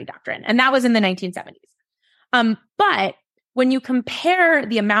third party doctrine. And that was in the 1970s. But when you compare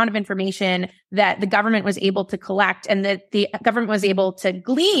the amount of information that the government was able to collect and that the government was able to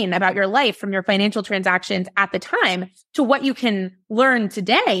glean about your life from your financial transactions at the time to what you can learn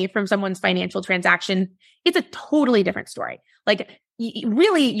today from someone's financial transaction, it's a totally different story. Like,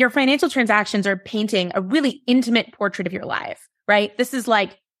 really, your financial transactions are painting a really intimate portrait of your life, right? This is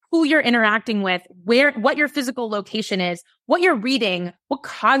like who you're interacting with, what your physical location is, what you're reading, what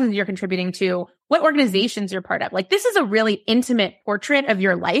causes you're contributing to, what organizations you're part of. Like, this is a really intimate portrait of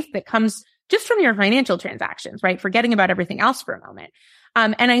your life that comes just from your financial transactions, right? Forgetting about everything else for a moment.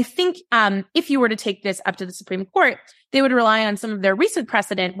 And I think if you were to take this up to the Supreme Court, they would rely on some of their recent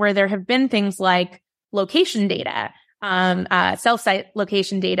precedent where there have been things like location data, cell site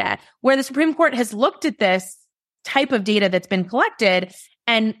location data, where the Supreme Court has looked at this type of data that's been collected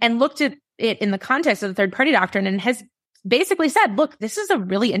and looked at it in the context of the third party doctrine and has basically said, look, this is a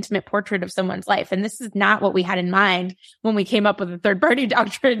really intimate portrait of someone's life. And this is not what we had in mind when we came up with the third party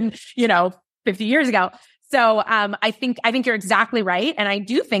doctrine, 50 years ago. So, I think you're exactly right. And I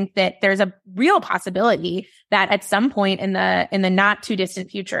do think that there's a real possibility that at some point in the not too distant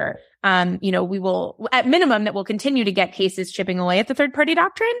future, we will, at minimum, that we'll continue to get cases chipping away at the third party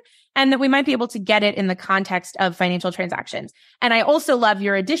doctrine and that we might be able to get it in the context of financial transactions. And I also love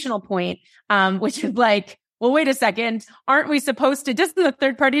your additional point, which is like, well, wait a second. Aren't we supposed to, doesn't the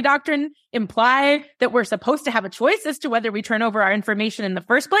third party doctrine imply that we're supposed to have a choice as to whether we turn over our information in the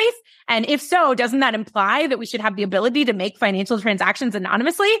first place? And if so, doesn't that imply that we should have the ability to make financial transactions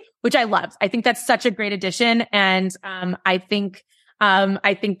anonymously? Which I love. I think that's such a great addition. And, I think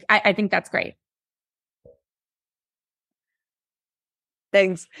that's great.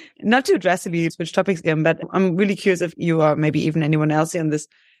 Thanks. Not to drastically switch topics again, but I'm really curious if you or maybe even anyone else on this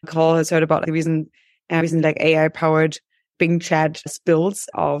call has heard about the recent like AI powered Bing chat spills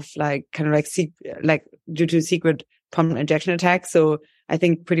of like kind of like due to secret prompt injection attacks. So I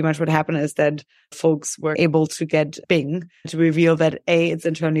think pretty much what happened is that folks were able to get Bing to reveal that it's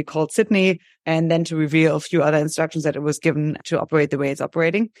internally called Sydney, and then to reveal a few other instructions that it was given to operate the way it's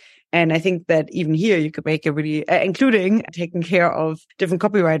operating. And I think that even here you could make a really, including taking care of different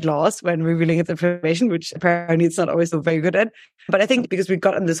copyright laws when revealing its information, which apparently it's not always so very good at. But I think because we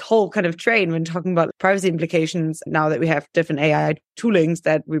got on this whole kind of train when talking about privacy implications, now that we have different AI toolings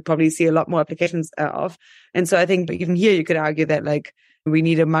that we probably see a lot more applications of. And so I think even here you could argue that like we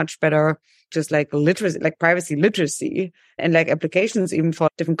need a much better just like literacy, like privacy literacy and like applications even for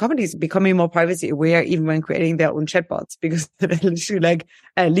different companies becoming more privacy aware even when creating their own chatbots because they're literally like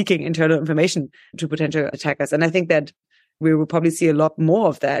leaking internal information to potential attackers. And I think that we will probably see a lot more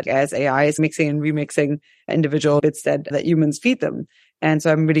of that as AI is mixing and remixing individual bits that humans feed them. And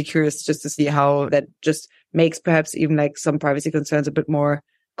so I'm really curious just to see how that just makes perhaps even like some privacy concerns a bit more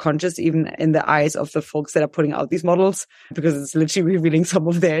conscious even in the eyes of the folks that are putting out these models, because it's literally revealing some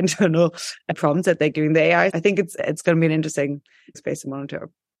of their internal prompts that they're giving the AI. I think it's going to be an interesting space to monitor.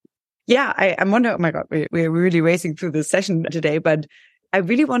 Yeah, I wonder, oh my God, we're really racing through this session today, but I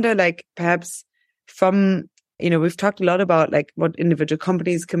really wonder like perhaps from, we've talked a lot about like what individual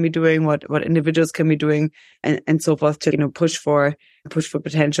companies can be doing, what individuals can be doing and so forth to, push for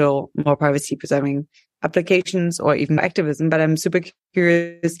potential more privacy preserving applications or even activism. But I'm super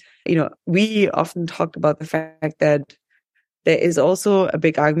curious, we often talked about the fact that there is also a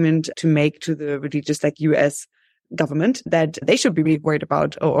big argument to make to the really just like US government that they should be worried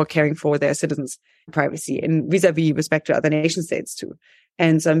about or caring for their citizens' privacy and vis-a-vis respect to other nation states too.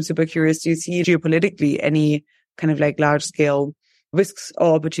 And so I'm super curious, do you see geopolitically any kind of like large scale risks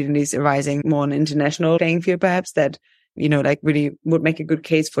or opportunities arising more on an international playing field perhaps that, like really would make a good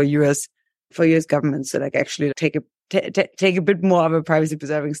case for US governments to like actually take a bit more of a privacy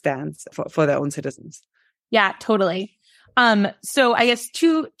preserving stance for their own citizens? Yeah, totally. So I guess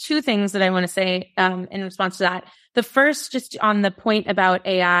two things that I want to say, in response to that. The first, just on the point about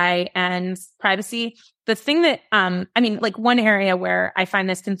AI and privacy, the thing that, one area where I find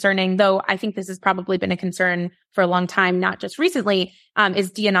this concerning, though I think this has probably been a concern for a long time, not just recently,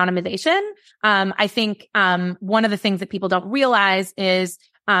 is de-anonymization. I think, one of the things that people don't realize is,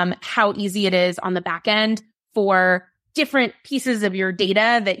 how easy it is on the back end for different pieces of your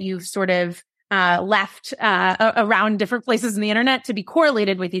data that you've sort of left around different places in the internet to be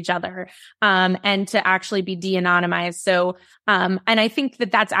correlated with each other, and to actually be de-anonymized. So, and I think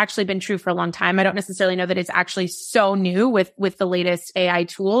that that's actually been true for a long time. I don't necessarily know that it's actually so new with the latest AI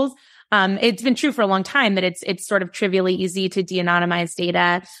tools. It's been true for a long time that it's sort of trivially easy to de-anonymize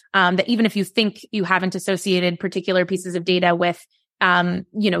data, that even if you think you haven't associated particular pieces of data with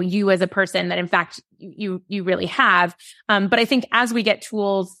you as a person, that in fact you really have. But I think as we get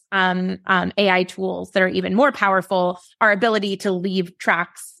tools, AI tools that are even more powerful, our ability to leave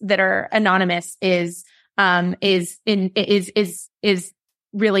tracks that are anonymous is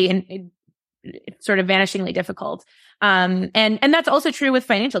really sort of vanishingly difficult. And that's also true with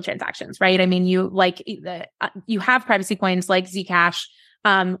financial transactions, right? I mean, you have privacy coins like Zcash,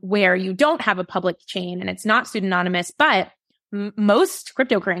 where you don't have a public chain and it's not pseudonymous, but most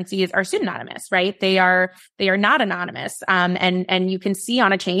cryptocurrencies are pseudonymous, right? They are not anonymous. And you can see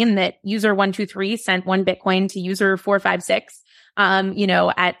on a chain that user 123 sent 1 Bitcoin to user 456,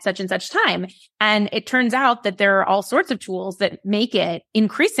 at such and such time. And it turns out that there are all sorts of tools that make it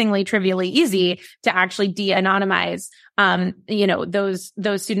increasingly trivially easy to actually de-anonymize,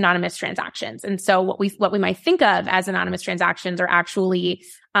 those pseudonymous transactions. And so what we might think of as anonymous transactions can actually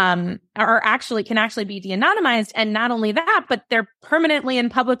be de-anonymized. And not only that, but they're permanently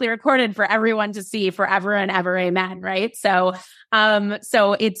and publicly recorded for everyone to see forever and ever. Amen. Right. So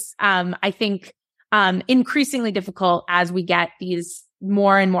it's, I think, increasingly difficult as we get these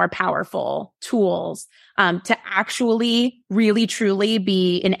more and more powerful tools, to actually really truly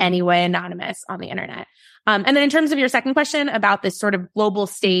be in any way anonymous on the internet. And then in terms of your second question about this sort of global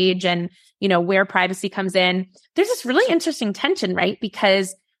stage and, where privacy comes in, there's this really interesting tension, right?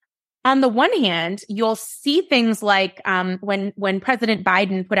 Because on the one hand, you'll see things like, when President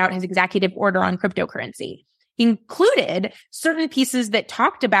Biden put out his executive order on cryptocurrency, included certain pieces that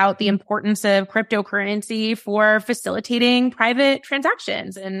talked about the importance of cryptocurrency for facilitating private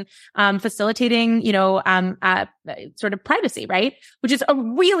transactions and facilitating, sort of privacy, right? Which is a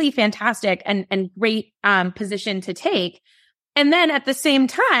really fantastic and great position to take. And then at the same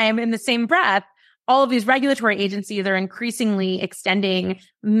time, in the same breath, all of these regulatory agencies are increasingly extending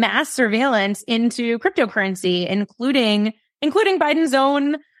mass surveillance into cryptocurrency, including Biden's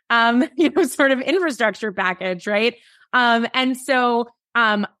own sort of infrastructure package, right? And so,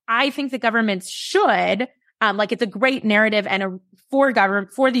 I think the governments should, it's a great narrative and for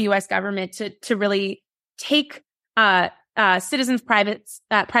the U.S. government to really take, citizens'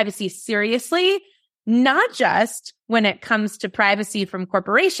 privacy seriously, not just when it comes to privacy from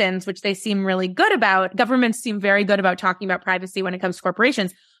corporations, which they seem really good about. Governments seem very good about talking about privacy when it comes to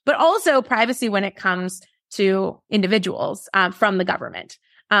corporations, but also privacy when it comes to individuals, from the government.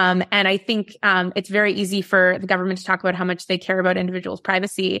 And I think, it's very easy for the government to talk about how much they care about individuals'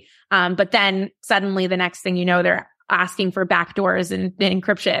 privacy. But then suddenly the next thing you know, they're asking for backdoors and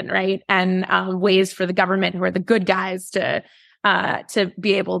encryption, right? And, ways for the government, who are the good guys, to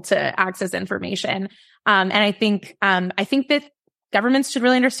be able to access information. And I think that governments should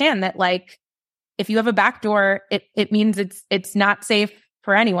really understand that, if you have a backdoor, it means it's not safe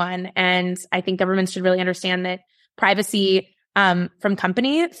for anyone. And I think governments should really understand that privacy, from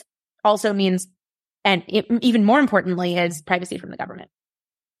companies also means, and even more importantly, is privacy from the government.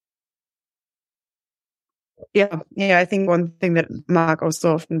 Yeah. I think one thing that Mark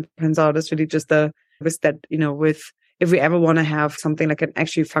also often points out is really just if we ever want to have something like an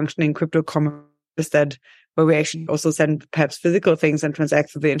actually functioning crypto commerce, that where we actually also send perhaps physical things and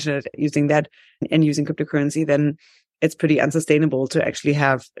transact through the internet using that and using cryptocurrency, then it's pretty unsustainable to actually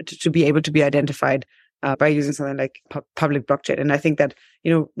have to be able to be identified by using something like public blockchain. And I think that,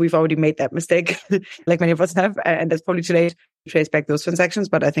 we've already made that mistake, like many of us have, and that's probably too late to trace back those transactions.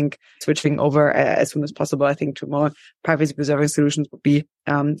 But I think switching over as soon as possible, I think, to more privacy preserving solutions would be,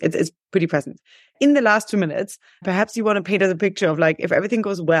 it's pretty present. In the last 2 minutes, perhaps you want to paint us a picture of if everything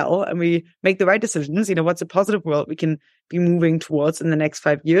goes well and we make the right decisions, what's a positive world we can be moving towards in the next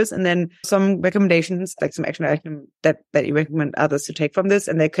 5 years, and then some recommendations, like some action item that you recommend others to take from this.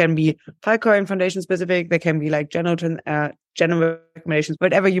 And they can be Filecoin Foundation specific, they can be general recommendations,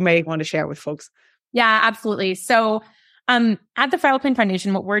 whatever you may want to share with folks. Yeah, absolutely. So, at the Filecoin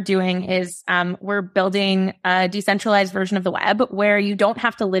Foundation, what we're doing is, we're building a decentralized version of the web where you don't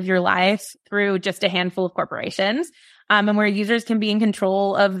have to live your life through just a handful of corporations, and where users can be in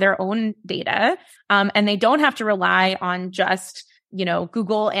control of their own data. And they don't have to rely on just,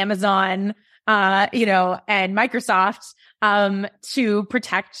 Google, Amazon, and Microsoft, to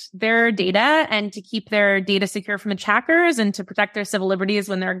protect their data and to keep their data secure from attackers and to protect their civil liberties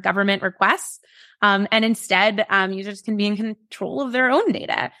when there are government requests. And instead, users can be in control of their own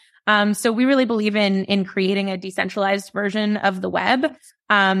data. So we really believe in creating a decentralized version of the web.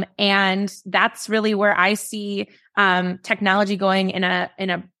 And that's really where I see, technology going in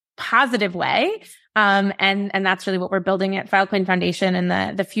a positive way. And that's really what we're building at Filecoin Foundation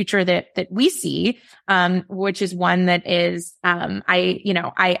and the future that we see, which is one that is,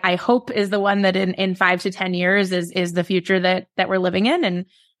 I hope is the one that in 5 to 10 years is the future that we're living in.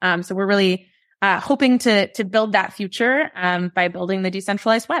 And, so we're really, hoping to build that future, by building the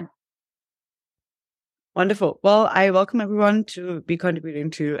decentralized web. Wonderful. Well, I welcome everyone to be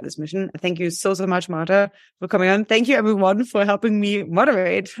contributing to this mission. Thank you so much, Marta, for coming on. Thank you, everyone, for helping me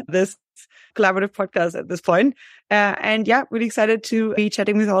moderate this collaborative podcast at this point. And yeah, really excited to be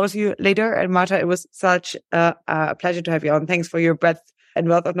chatting with all of you later. And Marta, it was such a pleasure to have you on. Thanks for your breadth and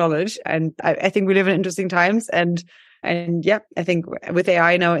wealth of knowledge. And I think we live in interesting times. And yeah, I think with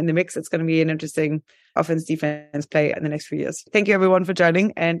AI now in the mix, it's going to be an interesting offense defense play in the next few years. Thank you, everyone, for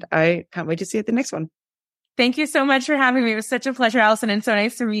joining. And I can't wait to see you at the next one. Thank you so much for having me. It was such a pleasure, Allison, and so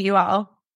nice to meet you all.